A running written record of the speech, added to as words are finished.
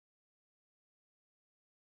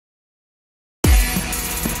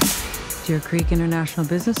Deer Creek International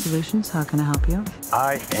Business Solutions, how can I help you?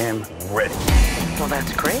 I am ready. Well,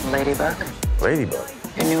 that's great, Ladybug. Ladybug?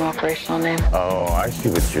 Your new operational name? Oh, I see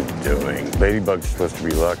what you're doing. Ladybug's supposed to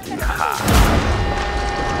be lucky. Ha!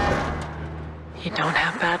 You don't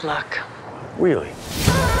have bad luck. Really?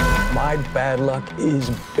 My bad luck is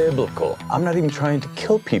biblical. I'm not even trying to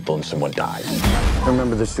kill people and someone dies.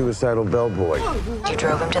 Remember the suicidal bellboy? You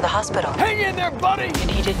drove him to the hospital. Hang in there, buddy!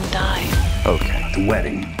 And he didn't die. Okay, the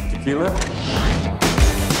wedding. Tequila?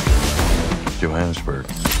 Johannesburg.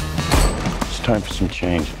 It's time for some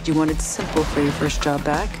change. You wanted simple for your first job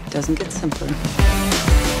back. Doesn't get simpler.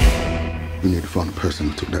 We need to find the person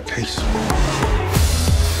who took that case.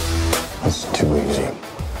 That's too easy.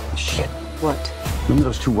 Shit. What? Remember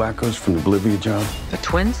those two wackos from the Bolivia job? The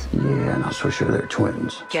twins? Yeah, not so sure they're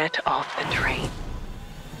twins. Get off the train.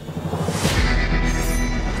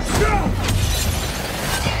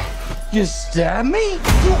 You stab me?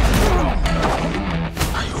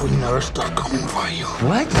 I will never stop coming for you.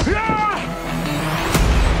 What?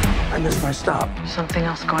 I missed my stop. Something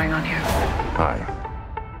else going on here. Hi.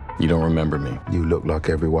 You don't remember me? You look like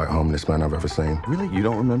every white homeless man I've ever seen. Really? You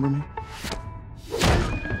don't remember me?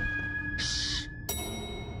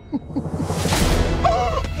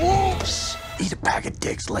 Eat a bag of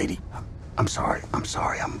dicks, lady. I'm sorry.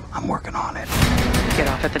 I'm working on it. Get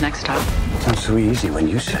off at the next stop. Sounds so easy when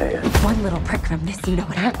you say it. One little prick from this, you know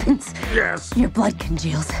what happens? Yes. Your blood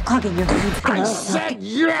congeals, clogging your veins. I said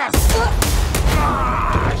yes.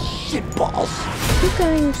 Shit balls. You're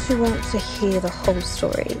going to want to hear the whole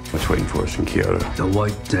story. What's waiting for us in Kyoto? The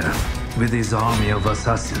White Death, with his army of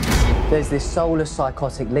assassins. There's this soulless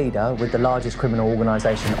psychotic leader with the largest criminal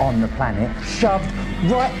organization on the planet shoved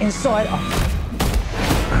right inside a...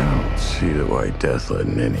 I don't see the White Death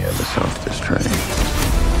letting any of us off this train.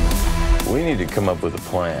 We need to come up with a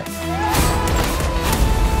plan.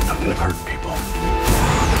 Not gonna hurt people.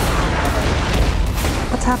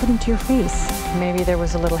 What's happening to your face? Maybe there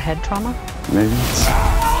was a little head trauma? Maybe.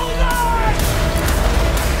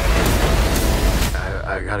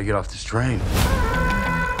 I gotta get off this train.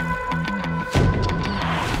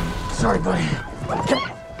 Sorry, buddy.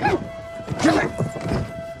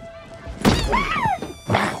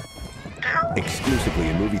 Exclusively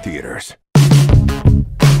in movie theaters.